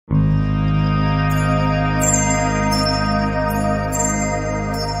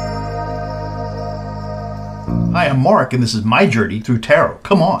Hi, I'm Mark, and this is my journey through tarot.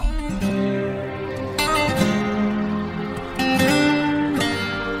 Come on.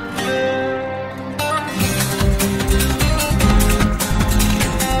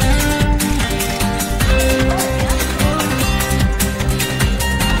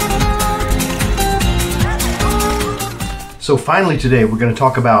 So finally today we're going to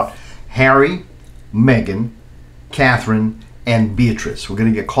talk about Harry, Meghan, Catherine, and Beatrice. We're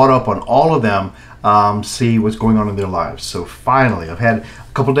going to get caught up on all of them, see what's going on in their lives. So finally, I've had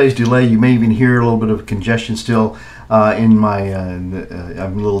a couple days delay. You may even hear a little bit of congestion still in my, I'm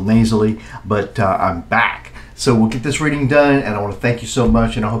a little nasally, but I'm back. So we'll get this reading done, and I want to thank you so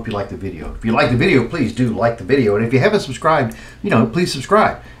much, and I hope you like the video. If you like the video, please do like the video, and if you haven't subscribed, please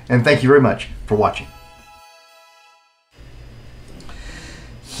subscribe. And thank you very much for watching.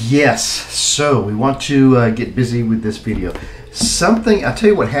 Yes, so we want to get busy with this video. I'll tell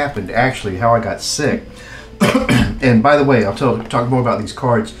you what happened, actually, how I got sick. And by the way, I'll talk more about these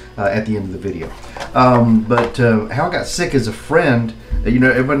cards at the end of the video. But how I got sick is a friend,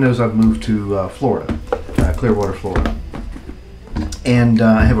 everyone knows I've moved to Florida, Clearwater, Florida. And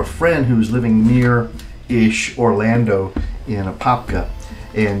I have a friend who's living near-ish Orlando in Apopka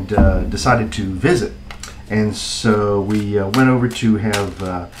and decided to visit. And so we went over to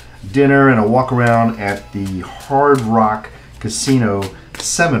have dinner and a walk around at the Hard Rock Casino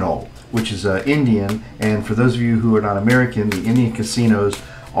Seminole, which is Indian. And for those of you who are not American, the Indian casinos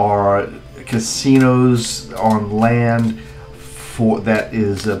are casinos on land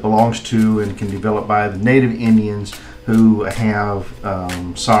that belongs to and can be developed by the native Indians who have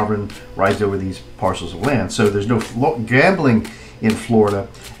sovereign rights over these parcels of land. So there's no gambling in Florida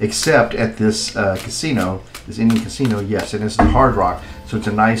except at this casino, this Indian casino. Yes, and it's the Hard Rock, so it's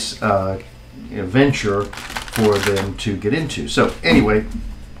a nice venture for them to get into. So anyway,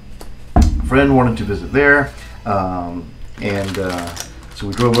 friend wanted to visit there, so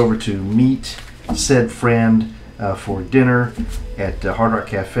we drove over to meet said friend for dinner at Hard Rock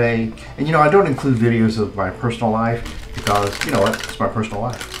Cafe. And I don't include videos of my personal life because you know what, it's my personal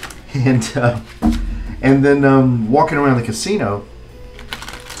life. And then walking around the casino,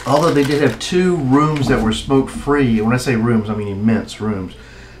 although they did have 2 rooms that were smoke-free, and when I say rooms, I mean immense rooms,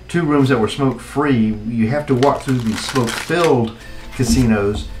 2 rooms that were smoke-free, you have to walk through these smoke-filled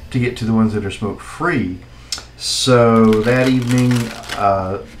casinos to get to the ones that are smoke-free. So that evening,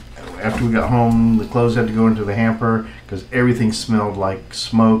 after we got home, the clothes had to go into the hamper because everything smelled like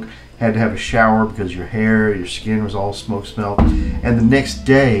smoke. Had to have a shower because your hair, your skin was all smoke smelled. And the next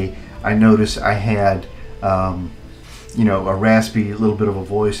day, I noticed I had a raspy little bit of a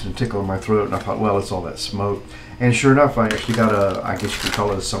voice and a tickle in my throat, and I thought, well, it's all that smoke. And sure enough, I actually got I guess you could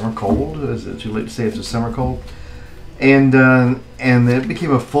call it a summer cold. Is it too late to say it's a summer cold? And it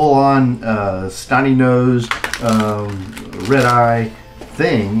became a full-on snotty nose, red eye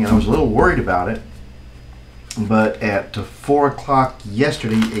thing, and I was a little worried about it. But at 4 o'clock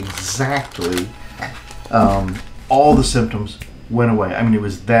yesterday exactly, all the symptoms went away. I mean, it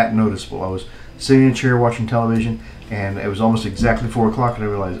was that noticeable. I was sitting in a chair watching television, and it was almost exactly 4 o'clock, and I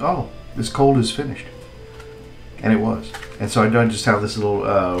realized, oh, this cold is finished. And it was. And so I don't just have this little,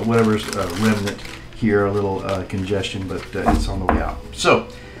 whatever's remnant here, a little congestion, but it's on the way out. So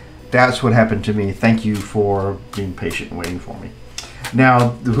that's what happened to me. Thank you for being patient and waiting for me. Now,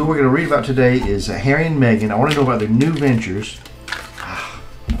 who we're going to read about today is Harry and Meghan. I want to know about their new ventures.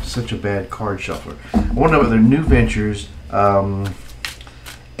 Such a bad card shuffler. I want to know about their new ventures. And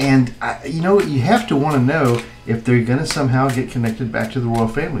you have to want to know if they're going to somehow get connected back to the royal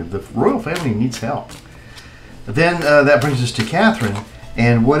family. The royal family needs help. Then that brings us to Catherine.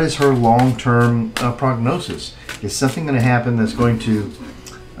 And what is her long-term prognosis? Is something going to happen that's going to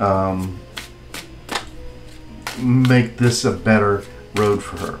make this a better road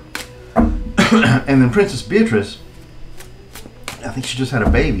for her? And then Princess Beatrice, I think she just had a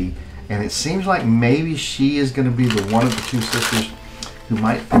baby, and it seems like maybe she is going to be the one of the 2 sisters who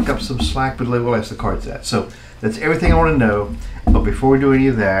might pick up some slack, but we'll ask the cards that. So that's everything I want to know. But before we do any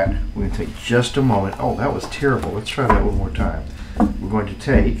of that, we're going to take just a moment. Oh, that was terrible. Let's try that one more time. We're going to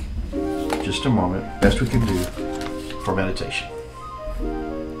take just a moment, best we can do, for meditation.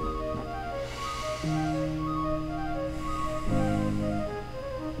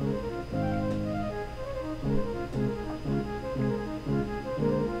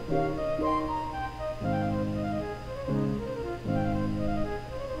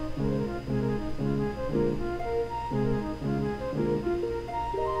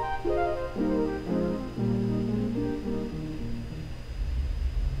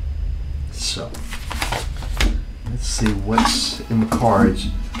 So, let's see what's in the cards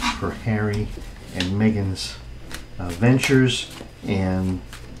for Harry and Meghan's ventures and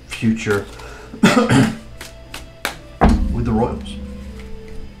future with the royals.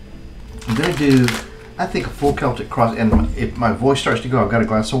 I'm going to do, I think, a full Celtic cross. And if my voice starts to go, I've got a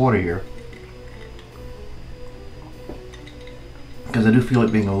glass of water here, because I do feel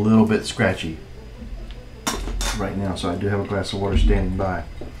it being a little bit scratchy right now. So I do have a glass of water standing by.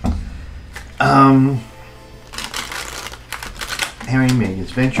 Harry and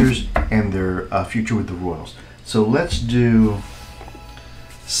Meghan's ventures and their future with the royals. So let's do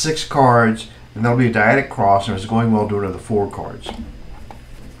 6 cards, and that'll be a dyadic cross, and if it's going well, do another 4 cards.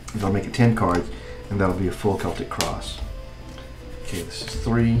 That'll make it 10 cards, and that'll be a full Celtic cross. Okay, this is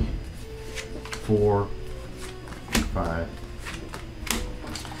 3, 4, 5,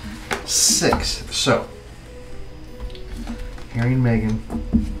 6. So, Harry and Meghan,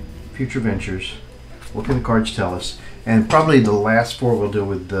 future ventures. What can the cards tell us? And probably the last 4 will deal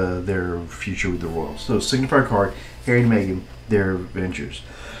with their future with the royals. So, signifier card, Harry and Meghan, their ventures.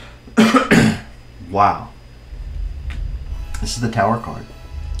 Wow. This is the Tower card.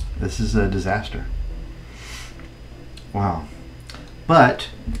 This is a disaster. Wow. But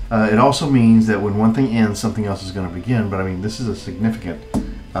it also means that when one thing ends, something else is going to begin. But I mean, this is a significant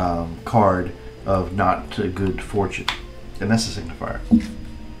card of not good fortune. And that's a signifier.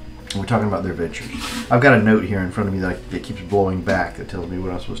 We're talking about their ventures. I've got a note here in front of me that keeps blowing back that tells me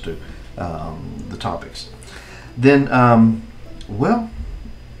what I'm supposed to, the topics. Then, well,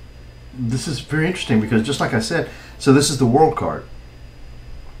 this is very interesting because just like I said, so this is the World card.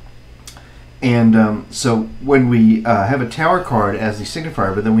 And so when we have a Tower card as the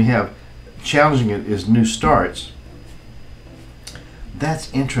signifier, but then we have challenging it is new starts,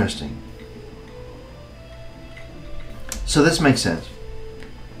 that's interesting. So this makes sense.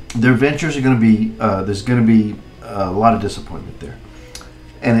 Their ventures are going to be, there's going to be a lot of disappointment there.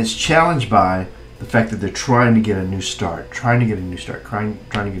 And it's challenged by the fact that they're trying to get a new start, trying to get a new start.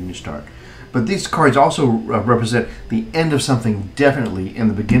 But these cards also represent the end of something definitely and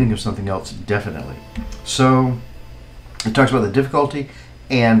the beginning of something else definitely. So it talks about the difficulty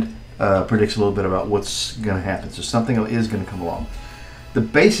and predicts a little bit about what's going to happen. So something is going to come along. The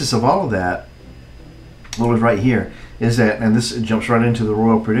basis of all of that, what was right here, is that, and this jumps right into the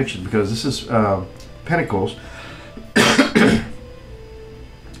royal prediction because this is Pentacles.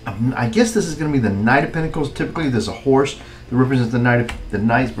 I guess this is going to be the Knight of Pentacles. Typically, there's a horse that represents the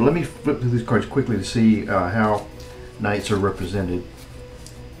knights. But let me flip through these cards quickly to see how knights are represented.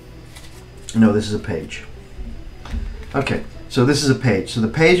 No, this is a page. Okay, so this is a page. So the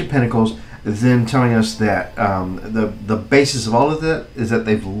Page of Pentacles is then telling us that the basis of all of that is that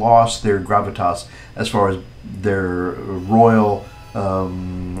they've lost their gravitas as far as their royal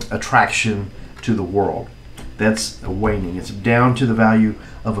attraction to the world. That's waning. It's down to the value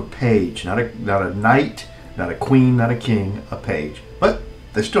of a page, not a knight, not a queen, not a king, a page. But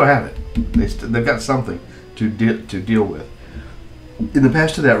they still have it. They've got something to deal with. In the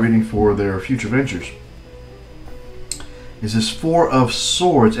past of that reading for their future ventures is this 4 of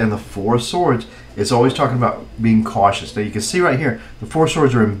Swords, and the 4 of Swords is always talking about being cautious. Now you can see right here, the 4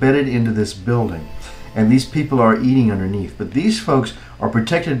 swords are embedded into this building, and these people are eating underneath. But these folks are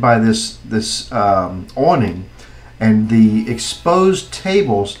protected by this awning, and the exposed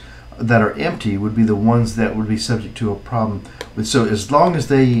tables that are empty would be the ones that would be subject to a problem. So as long as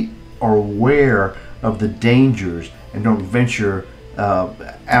they are aware of the dangers and don't venture out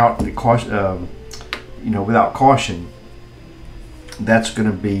without caution, that's going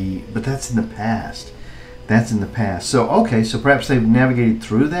to be, but that's in the past. That's in the past. So okay, so perhaps they've navigated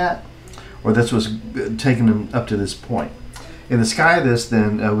through that, or that's what's taken them up to this point. In the sky of this,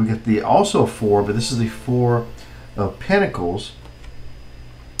 then we get the also 4, but this is the 4 of Pentacles.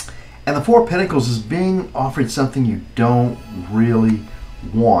 And the 4 of Pentacles is being offered something you don't really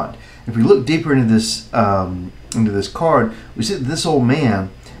want. If we look deeper into this card, we see that this old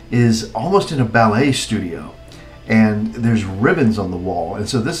man is almost in a ballet studio, and there's ribbons on the wall. And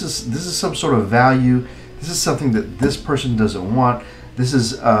so this is some sort of value. This is something that this person doesn't want. This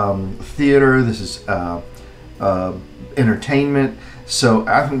is theater. This is entertainment. So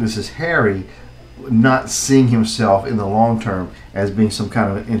I think this is Harry not seeing himself in the long term as being some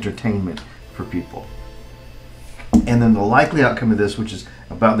kind of entertainment for people. And then the likely outcome of this, which is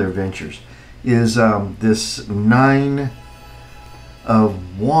about their ventures, is this 9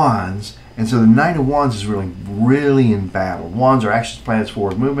 of Wands. And so the 9 of Wands is really in battle. Wands are actions, plans,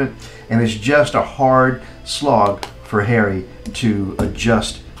 forward movement, and it's just a hard slog for Harry to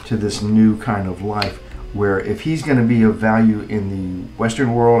adjust to this new kind of life, where if he's going to be of value in the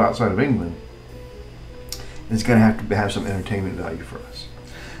Western world outside of England, it's going to have some entertainment value for us.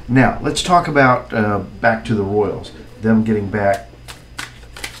 Now, let's talk about back to the royals. Them getting back.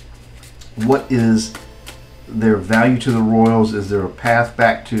 What is their value to the royals? Is there a path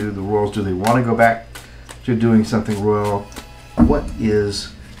back to the royals? Do they want to go back to doing something royal? What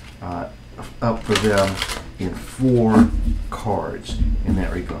is up for them in 4 cards in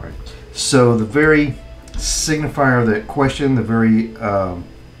that regard? So the very signifier of that question, the very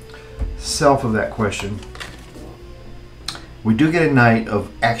self of that question, we do get a knight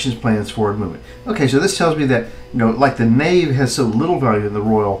of actions, plans, forward movement. Okay, so this tells me that, you know, like the knave has so little value in the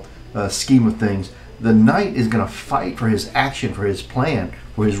royal scheme of things, the knight is going to fight for his action, for his plan,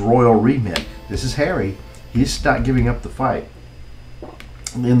 for his royal remit. This is Harry. He's not giving up the fight.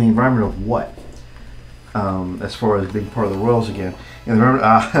 In the environment of what? As far as being part of the royals again. In the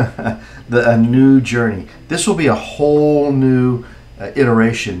environment, a new journey. This will be a whole new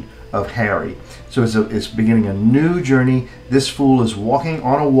iteration of Harry. So it's beginning a new journey. This fool is walking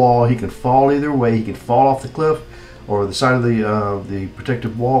on a wall. He can fall either way. He can fall off the cliff or the side of the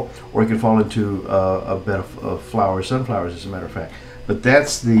protective wall, or he can fall into a bed of flowers, sunflowers as a matter of fact. But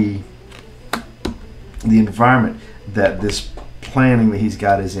that's the environment that this planning that he's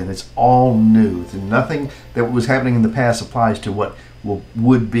got is in. It's all new. Nothing that was happening in the past applies to what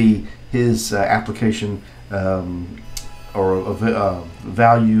would be his application or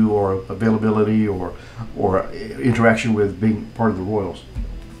value or availability or interaction with being part of the royals.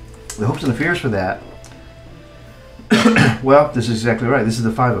 The hopes and the fears for that, well, this is exactly right. This is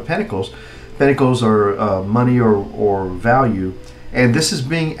the 5 of Pentacles. Pentacles are money or value, and this is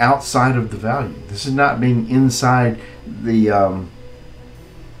being outside of the value. This is not being inside the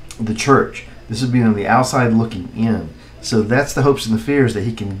church. This is being on the outside looking in. So that's the hopes and the fears, that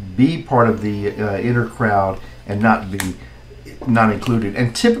he can be part of the inner crowd and not included.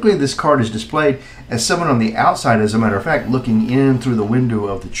 And typically this card is displayed as someone on the outside, as a matter of fact, looking in through the window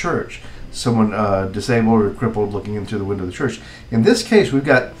of the church. Someone disabled or crippled looking into the window of the church. In this case, we've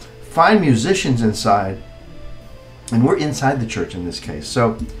got 5 musicians inside, and we're inside the church in this case.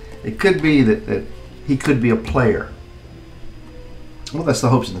 So it could be that he could be a player. Well, that's the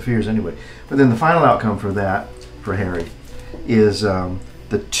hopes and the fears anyway. But then the final outcome for that, for Harry, is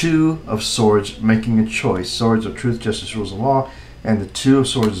the 2 of Swords making a choice. Swords of truth, justice, rules, and law. And the 2 of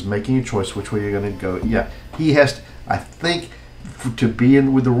Swords is making a choice which way you're going to go. Yeah, he has to, I think, to be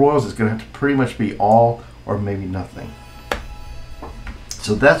in with the royals, it's going to have to pretty much be all or maybe nothing.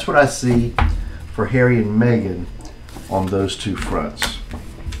 So that's what I see for Harry and Meghan on those 2 fronts.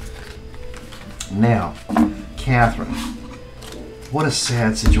 Now, Catherine. What a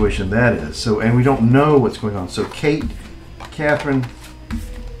sad situation that is. So, and we don't know what's going on. So Catherine,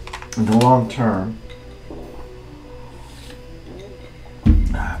 in the long term,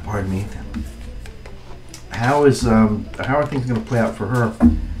 pardon me, how are things going to play out for her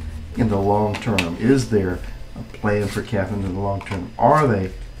in the long term? Is there a plan for Catherine in the long term? Are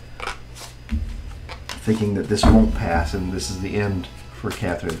they thinking that this won't pass and this is the end for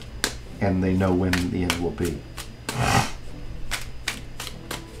Catherine, and they know when the end will be?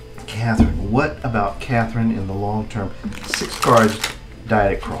 Catherine. What about Catherine in the long term? 6 cards,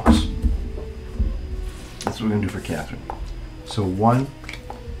 Dyadic Cross. That's what we're going to do for Catherine. So 1,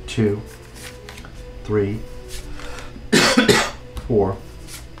 2, 3, 4,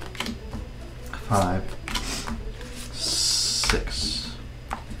 5, 6.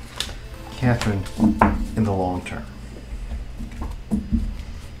 Catherine in the long term.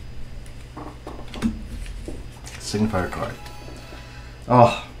 Signifier card.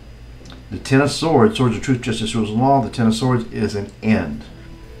 Oh. The 10 of Swords, Swords of truth, justice, rules, and law. The 10 of Swords is an end.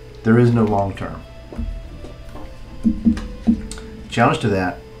 There is no long term. Challenge to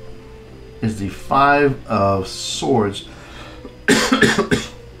that is the 5 of Swords.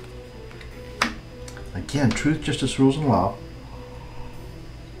 Again, truth, justice, rules, and law.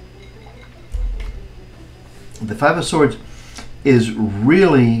 The 5 of Swords is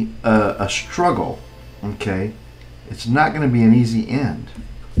really a struggle. Okay, it's not going to be an easy end.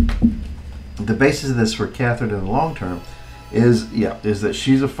 The basis of this for Catherine in the long term is that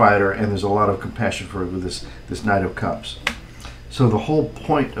she's a fighter, and there's a lot of compassion for her with this Knight of Cups. So the whole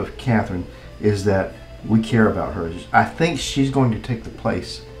point of Catherine is that we care about her. I think she's going to take the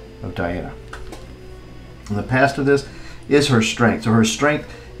place of Diana. And the past of this is her strength. So her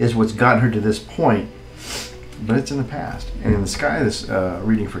strength is what's gotten her to this point, but it's in the past. And in the sky, this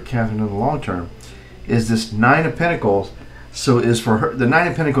reading for Catherine in the long term is this 9 of Pentacles. So is for her, the 9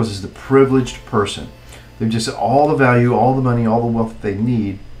 of Pentacles is the privileged person. They've just all the value, all the money, all the wealth that they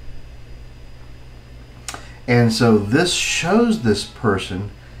need. And so this shows this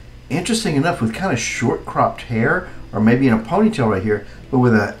person interesting enough, with kind of short cropped hair, or maybe in a ponytail right here, but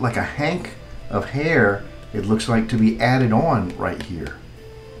with a like a hank of hair, it looks like, to be added on right here.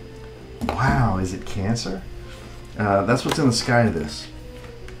 Wow, is it Cancer? That's what's in the sky of this.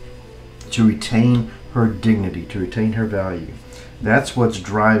 To retain her dignity, to retain her value. That's what's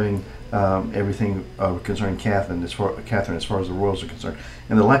driving everything concerning Catherine as far as the royals are concerned.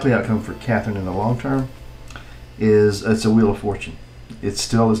 And the likely outcome for Catherine in the long term is it's a wheel of fortune. It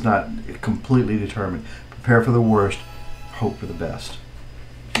still is not completely determined. Prepare for the worst, hope for the best.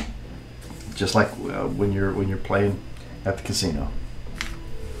 Just like when you're playing at the casino.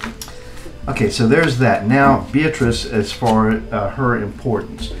 Okay, so there's that. Now Beatrice, as far as her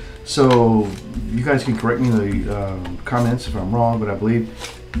importance. So you guys can correct me in the comments if I'm wrong, but I believe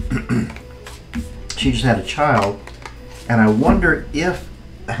she just had a child, and I wonder if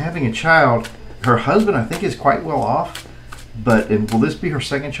having a child, her husband I think is quite well off, but will this be her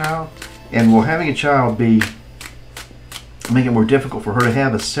second child? And will having a child make it more difficult for her to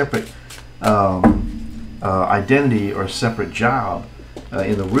have a separate identity or a separate job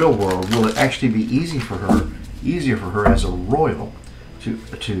in the real world? Will it actually be easier for her as a royal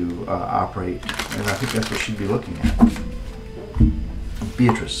to operate? And I think that's what she'd be looking at.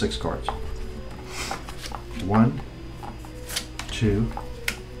 Beatrice, 6 cards. 1, 2,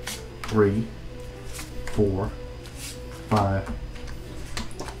 3, 4, 5,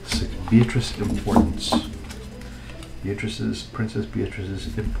 6. Beatrice importance. Princess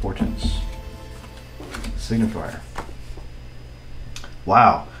Beatrice's importance. Signifier.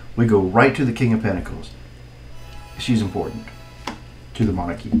 Wow, we go right to the King of Pentacles. She's important to the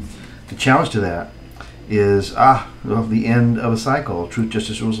monarchy. The challenge to that is the end of a cycle. Truth,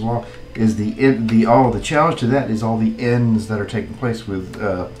 justice, rules of law is the challenge to that is all the ends that are taking place with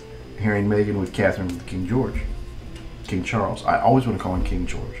Harry and Meghan, with Catherine, with King Charles. I always want to call him King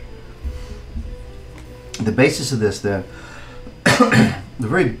George. The basis of this, then, the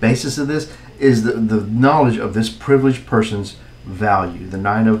very basis of this is the knowledge of this privileged person's value, the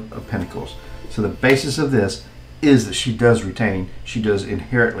 9 of Pentacles. So the basis of this is that she does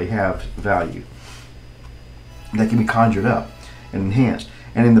inherently have value that can be conjured up and enhanced.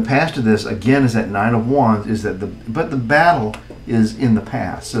 And in the past of this, again, is that 9 of Wands, is that but the battle is in the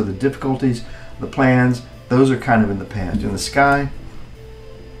past. So the difficulties, the plans, those are kind of in the past. In the sky,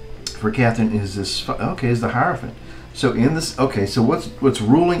 for Catherine, is this, is the Hierophant. So in this, so what's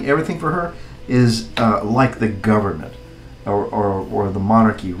ruling everything for her is like the government or the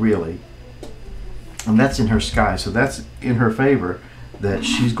monarchy, really. And that's in her sky. So that's in her favor, that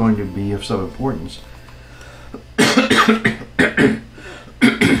she's going to be of some importance.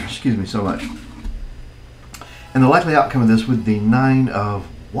 Excuse me so much. And the likely outcome of this with the 9 of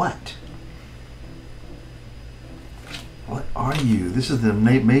what? What are you? This is the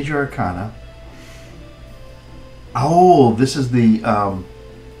major arcana. Oh, this is the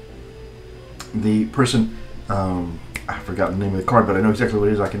person. I forgot the name of the card, but I know exactly what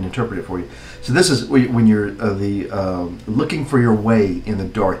it is. I can interpret it for you. So this is when you're looking for your way in the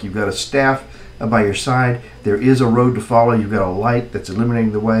dark. You've got a staff by your side. There is a road to follow. You've got a light that's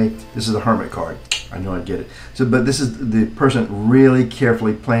illuminating the way. This is the Hermit card. I know I'd get it. So, but this is the person really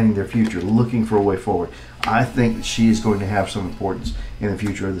carefully planning their future, looking for a way forward. I think that she is going to have some importance in the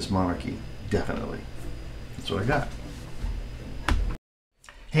future of this monarchy. Definitely. That's what I got.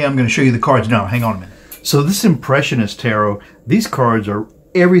 Hey, I'm going to show you the cards now. Hang on a minute. So this Impressionist Tarot, these cards are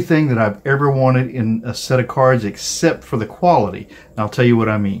everything that I've ever wanted in a set of cards except for the quality. And I'll tell you what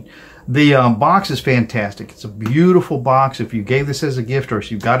I mean. The box is fantastic. It's a beautiful box. If you gave this as a gift, or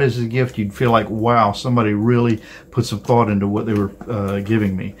if you got it as a gift, you'd feel like, wow, somebody really put some thought into what they were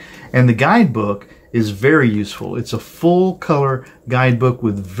giving me. And the guidebook is very useful. It's a full color guidebook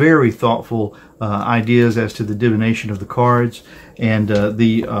with very thoughtful ideas as to the divination of the cards. And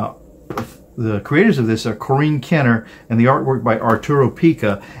the creators of this are Corinne Kenner, and the artwork by Arturo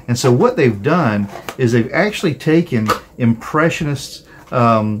Pica. And so what they've done is they've actually taken Impressionists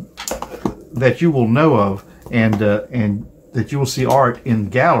that you will know of, and that you will see art in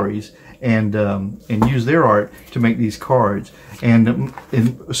galleries, and use their art to make these cards. And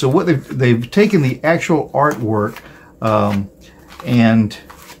so what they've taken the actual artwork, and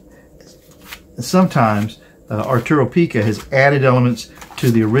sometimes Arturo Pica has added elements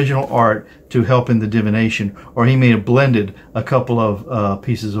to the original art to help in the divination, or he may have blended a couple of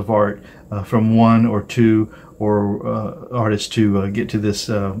pieces of art from one or two artists to get to this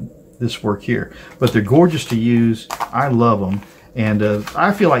this work here. But they're gorgeous to use. I love them, And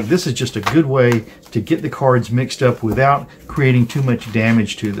I feel like this is just a good way to get the cards mixed up without creating too much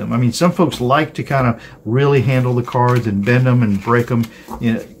damage to them. I mean, some folks like to kind of really handle the cards and bend them and break them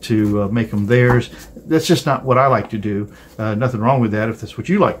to make them theirs. That's just not what I like to do. Nothing wrong with that if that's what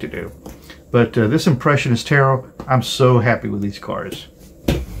you like to do. But this Impressionist Tarot, I'm so happy with these cards.